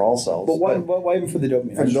to be for all cells. But why even for the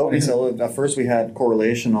dopamine? For the dopamine cell, at first we had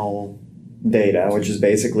correlational data, which is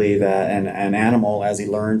basically that an animal, as he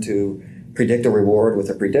learned to predict a reward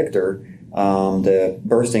with a predictor, the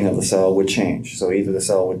bursting of the cell would change. So either the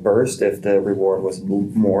cell would burst if the reward was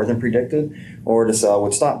more than predicted, or the cell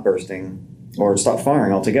would stop bursting or stop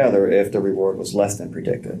firing altogether if the reward was less than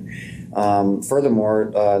predicted.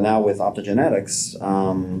 Furthermore, now with optogenetics,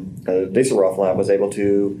 Deisseroth lab was able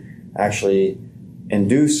to actually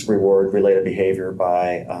induce reward-related behavior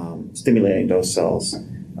by stimulating those cells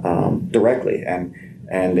directly.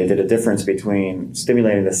 And they did a difference between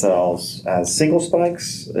stimulating the cells as single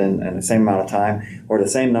spikes in the same amount of time, or the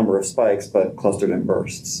same number of spikes but clustered in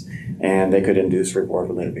bursts. And they could induce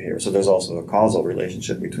reward-related behavior. So there's also a causal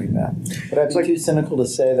relationship between that. But I'd be too cynical to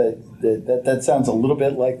say that sounds a little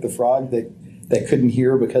bit like the frog that couldn't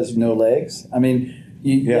hear because of no legs. I mean,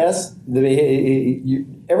 yes,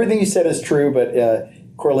 everything you said is true, but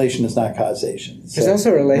correlation is not causation. There's also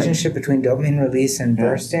a relationship between dopamine release and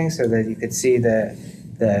bursting, so that you could see the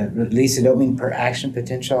release of dopamine per action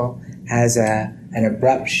potential has an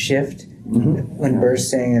abrupt shift when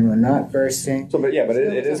bursting and when not bursting. So, but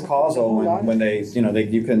it is causal when they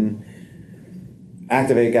you can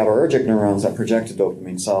activate GABAergic neurons that project to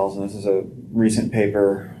dopamine cells, and this is a recent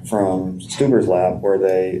paper from Stuber's lab where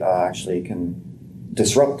they actually can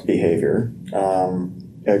disrupt behavior,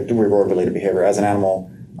 reward-related behavior, as an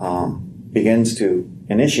animal begins to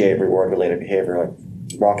initiate reward-related behavior, like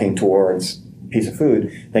walking towards a piece of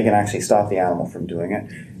food. They can actually stop the animal from doing it.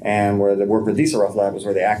 And where the work with Deisseroth lab is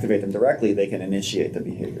where they activate them directly, they can initiate the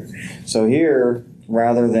behavior. So here,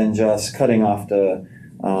 rather than just cutting off the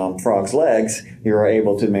frog's legs, you're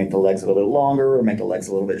able to make the legs a little bit longer or make the legs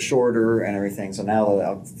a little bit shorter and everything. So now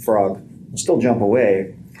the frog will still jump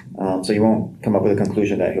away. So you won't come up with a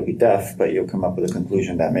conclusion that he'll be deaf, but you'll come up with a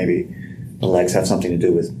conclusion that maybe the legs have something to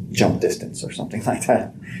do with jump distance or something like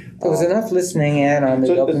that. There was enough listening in on the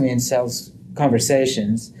dopamine cells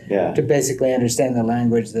conversations to basically understand the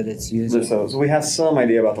language that it's using. So we have some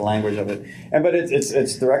idea about the language of it, but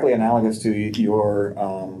it's directly analogous to your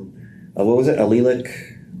what was it, allelic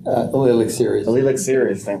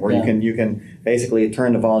series thing, where you can basically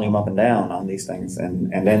turn the volume up and down on these things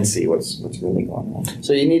and then see what's really going on.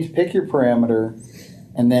 So you need to pick your parameter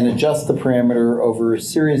and then adjust the parameter over a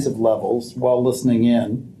series of levels while listening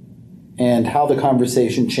in, and how the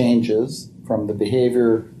conversation changes from the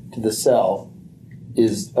behavior to the cell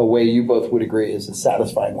is a way you both would agree is a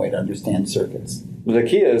satisfying way to understand circuits. The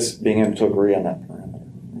key is being able to agree on that parameter.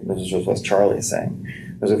 This is just what Charlie is saying.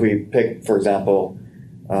 Because if we pick, for example,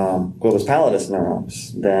 globus pallidus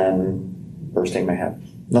neurons, then bursting may have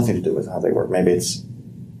nothing to do with how they work. Maybe it's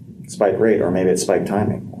spike rate, or maybe it's spike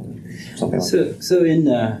timing, or something like that. So in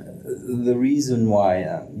the reason why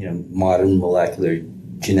modern molecular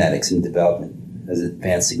genetics and development has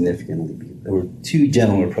advanced significantly, there were two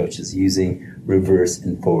general approaches using reverse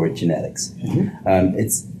and forward genetics.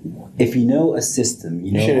 It's if you know a system,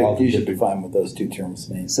 you should define what those two terms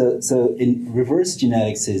mean. So in reverse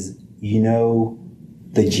genetics is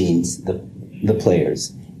the genes, the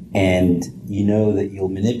players, and you know that you'll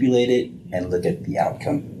manipulate it and look at the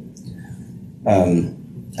outcome.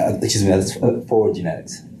 That's forward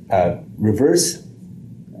genetics. Reverse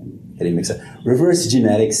getting mixed up. Reverse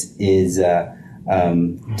genetics is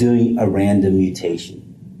doing a random mutation.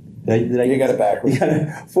 You got it backwards.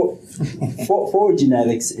 Forward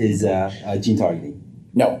genetics is gene targeting.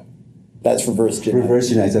 No, that's reverse genetics. Reverse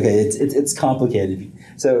genetics. Okay, it's complicated.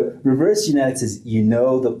 So reverse genetics is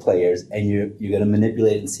the players and you're going to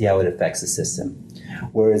manipulate it and see how it affects the system.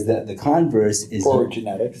 Whereas the converse is forward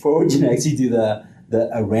genetics. Forward genetics, you do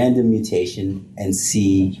a random mutation and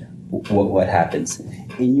see what happens.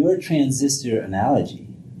 In your transistor analogy,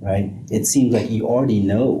 right? It seems like you already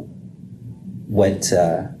know what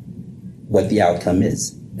the outcome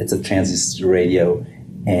is. It's a transistor radio,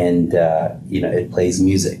 and it plays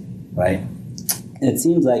music, right? And it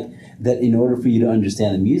seems like that in order for you to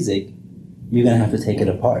understand the music, you're going to have to take it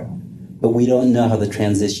apart. But we don't know how the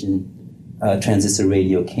transistor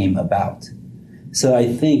radio came about. So I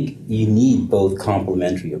think you need both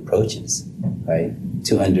complementary approaches, right,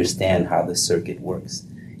 to understand how the circuit works.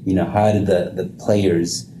 How did the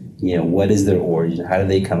players, what is their origin? How do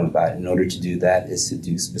they come about? In order to do that is to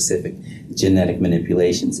do specific genetic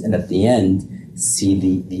manipulations. And at the end, see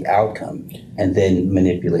the outcome and then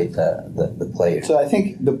manipulate the player. So I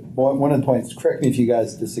think one of the points, correct me if you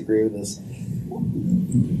guys disagree with this,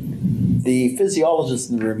 the physiologists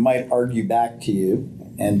in the room might argue back to you,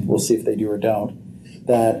 and we'll see if they do or don't,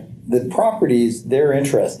 that the properties they're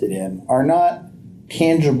interested in are not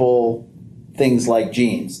tangible things like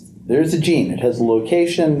genes. There's a gene, it has a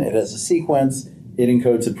location, it has a sequence, it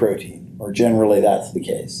encodes a protein, or generally that's the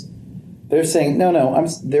case. They're saying, no,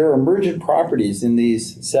 there are emergent properties in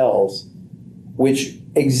these cells which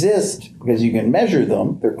exist because you can measure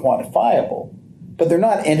them, they're quantifiable, but they're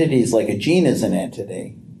not entities like a gene is an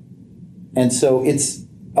entity. And so it's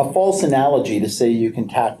a false analogy to say you can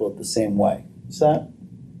tackle it the same way. Is that?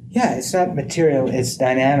 Yeah, it's not material, it's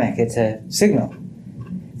dynamic, it's a signal.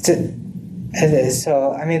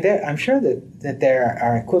 I'm sure that there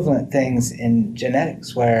are equivalent things in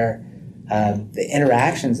genetics where the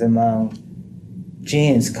interactions among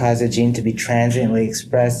genes cause a gene to be transiently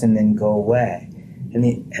expressed and then go away.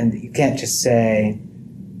 And you can't just say,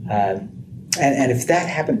 and if that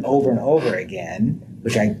happened over and over again,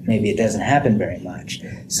 which maybe it doesn't happen very much,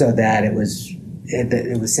 so that it was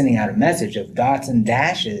sending out a message of dots and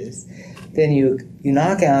dashes, then you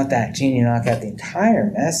knock out that gene, you knock out the entire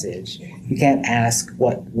message. You can't ask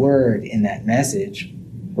what word in that message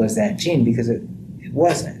was that gene because it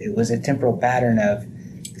wasn't. It was a temporal pattern of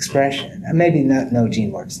expression. Maybe no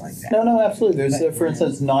gene works like that. No, absolutely. There's, for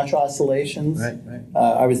instance, notch oscillations. Right.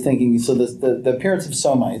 I was thinking, so the appearance of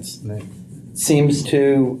somites seems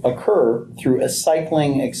to occur through a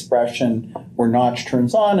cycling expression where notch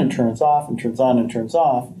turns on and turns off and turns on and turns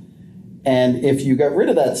off. And if you got rid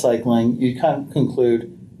of that cycling, you kind of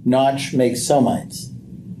conclude notch makes somites.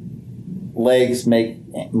 Legs make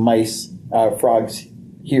frogs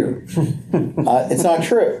here. It's not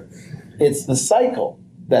true. It's the cycle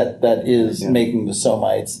that is making the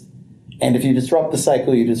somites. And if you disrupt the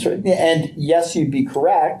cycle, you disrupt. And yes, you'd be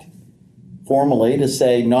correct formally to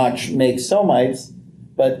say notch makes somites,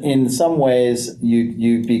 but in some ways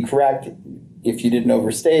you'd be correct if you didn't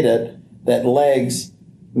overstate it that legs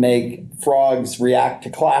make frogs react to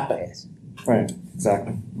clapping. Right,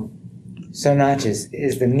 exactly. So notch is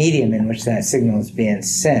the medium in which that signal is being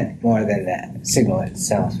sent more than that signal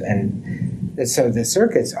itself. And so the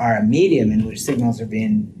circuits are a medium in which signals are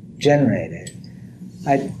being generated.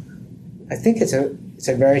 I think it's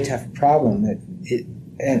a very tough problem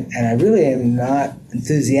and I really am not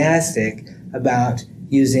enthusiastic about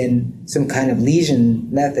using some kind of lesion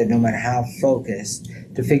method, no matter how focused,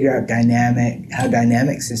 to figure out how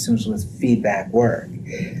dynamic systems with feedback work.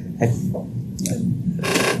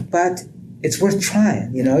 But it's worth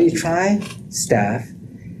trying. You try stuff.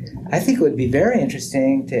 I think it would be very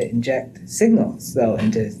interesting to inject signals, though,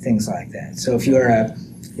 into things like that. So if you're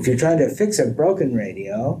trying to fix a broken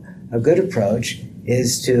radio, a good approach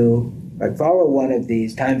is to follow one of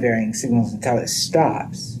these time-varying signals until it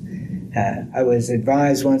stops. I was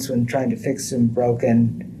advised once when trying to fix some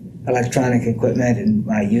broken electronic equipment in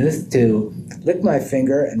my youth to lick my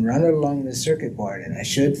finger and run it along the circuit board, and I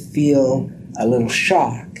should feel a little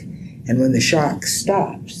shock. And when the shock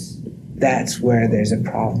stops, that's where there's a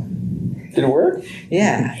problem. Did it work?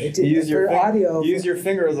 Yeah. Use your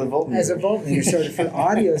finger as a voltmeter. As a voltmeter, sort of for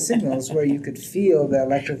audio signals where you could feel the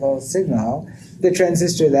electrical signal, the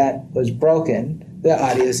transistor that was broken, the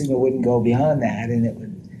audio signal wouldn't go beyond that, and it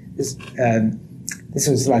would. This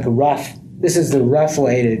was like this is the rough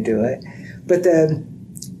way to do it. But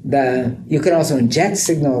you can also inject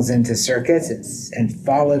signals into circuits and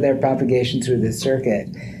follow their propagation through the circuit.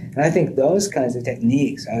 And I think those kinds of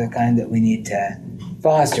techniques are the kind that we need to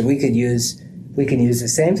foster. We can use the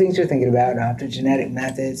same things you're thinking about, optogenetic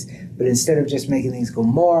methods, but instead of just making things go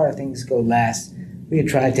more or things go less, we could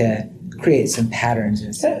try to create some patterns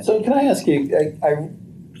instead. So can I ask you, I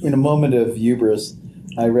in a moment of hubris,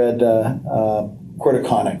 I read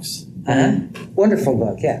Corticonics. Wonderful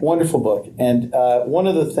book, yeah. Wonderful book. And one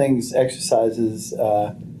of the exercises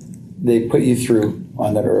they put you through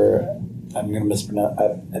on that, or I'm going to mispronounce,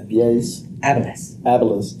 Abeles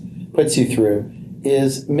puts you through,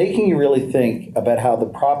 is making you really think about how the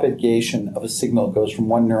propagation of a signal goes from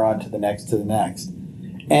one neuron to the next to the next.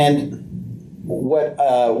 And what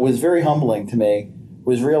was very humbling to me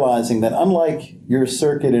was realizing that unlike your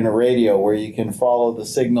circuit in a radio where you can follow the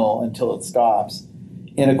signal until it stops,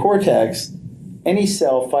 in a cortex, any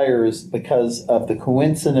cell fires because of the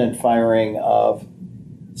coincident firing of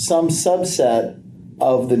some subset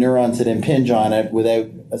of the neurons that impinge on it without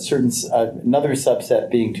another subset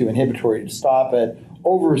being too inhibitory to stop it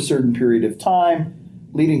over a certain period of time,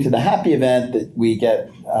 leading to the happy event that we get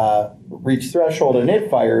reach threshold and it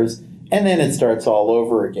fires, and then it starts all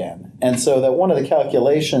over again. And so that one of the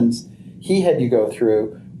calculations he had you go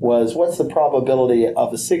through was what's the probability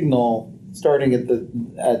of a signal starting at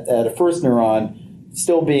a first neuron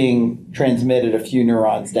still being transmitted a few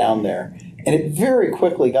neurons down there. And it very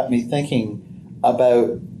quickly got me thinking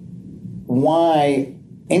about why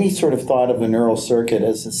any sort of thought of a neural circuit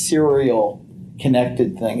as a serial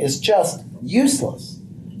connected thing is just useless.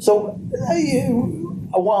 So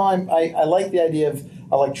while I like the idea of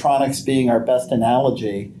electronics being our best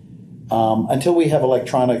analogy, until we have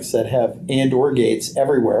electronics that have and or gates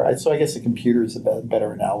everywhere, so I guess a computer is a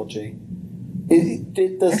better analogy.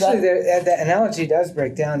 The analogy does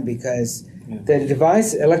break down because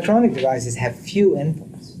the electronic devices have few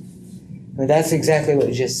inputs. I mean, that's exactly what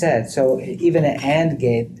you just said. So even an AND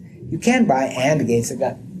gate, you can buy AND gates that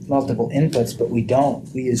got multiple inputs, but we don't.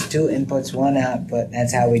 We use 2 inputs, 1 output.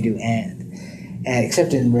 That's how we do AND,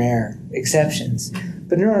 except in rare exceptions.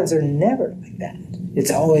 But neurons are never like that.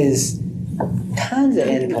 It's always tons of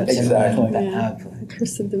inputs and one output. The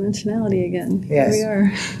curse of dimensionality again. Yes. Here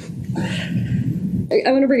we are.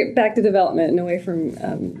 I want to bring it back to development and away from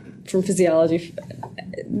physiology.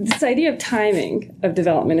 This idea of timing of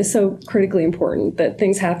development is so critically important, that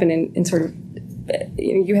things happen in sort of,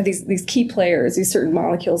 you have these key players, these certain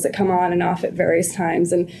molecules that come on and off at various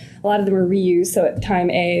times, and a lot of them are reused. So at time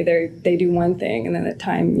A, they do one thing, and then at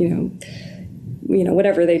time,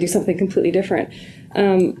 whatever, they do something completely different.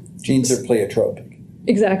 Genes are pleiotropic.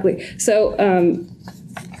 Exactly. So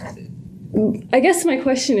I guess my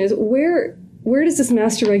question is, where does this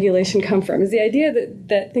master regulation come from? Is the idea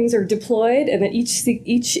that things are deployed and that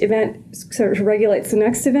each event sort of regulates the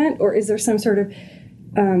next event, or is there some sort of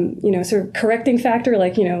sort of correcting factor,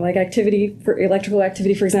 like activity, for electrical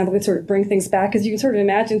activity, for example, could sort of bring things back? Because you can sort of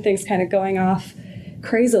imagine things kind of going off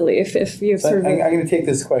crazily if you have sort of. I'm going to take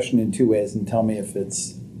this question in 2 ways and tell me if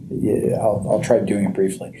it's. I'll try doing it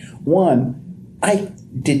briefly. One, I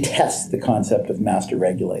detest the concept of master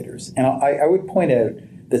regulators, and I would point out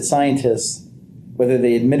that scientists, whether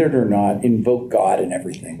they admit it or not, invoke God in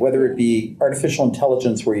everything, whether it be artificial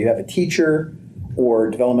intelligence where you have a teacher, or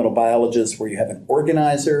developmental biologists where you have an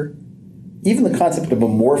organizer. Even the concept of a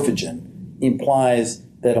morphogen implies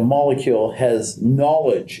that a molecule has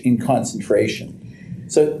knowledge in concentration.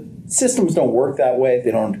 So systems don't work that way.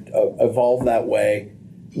 They don't evolve that way,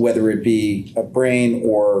 whether it be a brain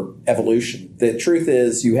or evolution. The truth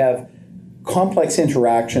is you have complex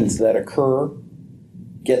interactions that occur,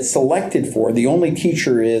 get selected for. The only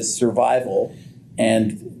teacher is survival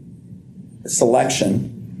and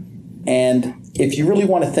selection. And if you really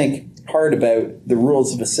want to think hard about the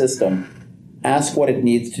rules of a system, ask what it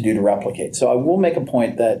needs to do to replicate. So I will make a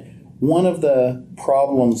point that one of the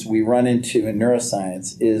problems we run into in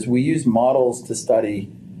neuroscience is we use models to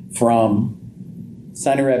study from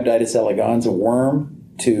Caenorhabditis elegans, a worm,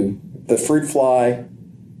 to the fruit fly,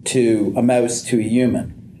 to a mouse, to a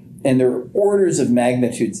human. And there are orders of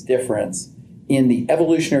magnitudes difference in the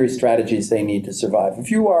evolutionary strategies they need to survive. If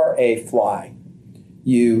you are a fly,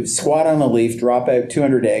 you squat on a leaf, drop out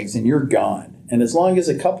 200 eggs, and you're gone. And as long as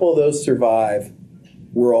a couple of those survive,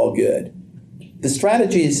 we're all good. The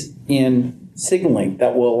strategies in signaling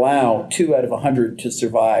that will allow 2 out of 100 to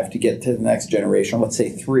survive to get to the next generation, let's say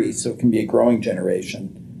 3, so it can be a growing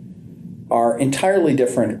generation, are entirely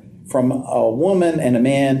different from a woman and a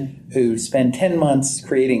man who spend 10 months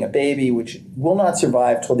creating a baby, which will not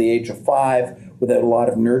survive till the age of 5 without a lot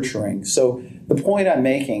of nurturing. So the point I'm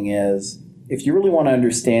making is, if you really want to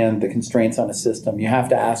understand the constraints on a system, you have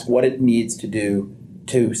to ask what it needs to do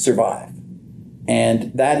to survive.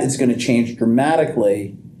 And that is going to change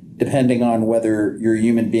dramatically depending on whether you're a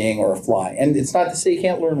human being or a fly. And it's not to say you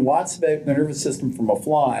can't learn lots about the nervous system from a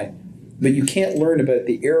fly, but you can't learn about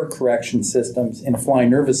the error correction systems in a fly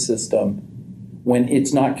nervous system when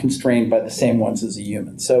it's not constrained by the same ones as a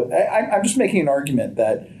human. So I'm just making an argument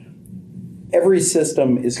that every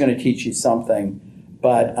system is going to teach you something,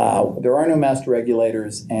 but there are no master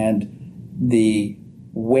regulators, and the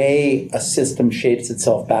way a system shapes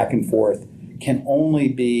itself back and forth can only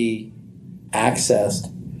be accessed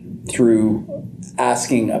through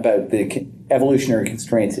asking about the evolutionary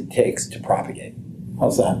constraints it takes to propagate.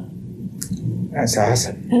 How's that? That's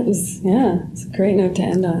awesome. That was, it's a great note to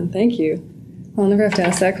end on. Thank you. I'll never have to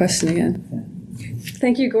ask that question again.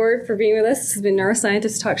 Thank you, Gord, for being with us. This has been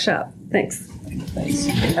Neuroscientist Talk Shop. Thanks. Thanks.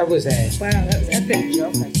 That was Wow, that was epic. a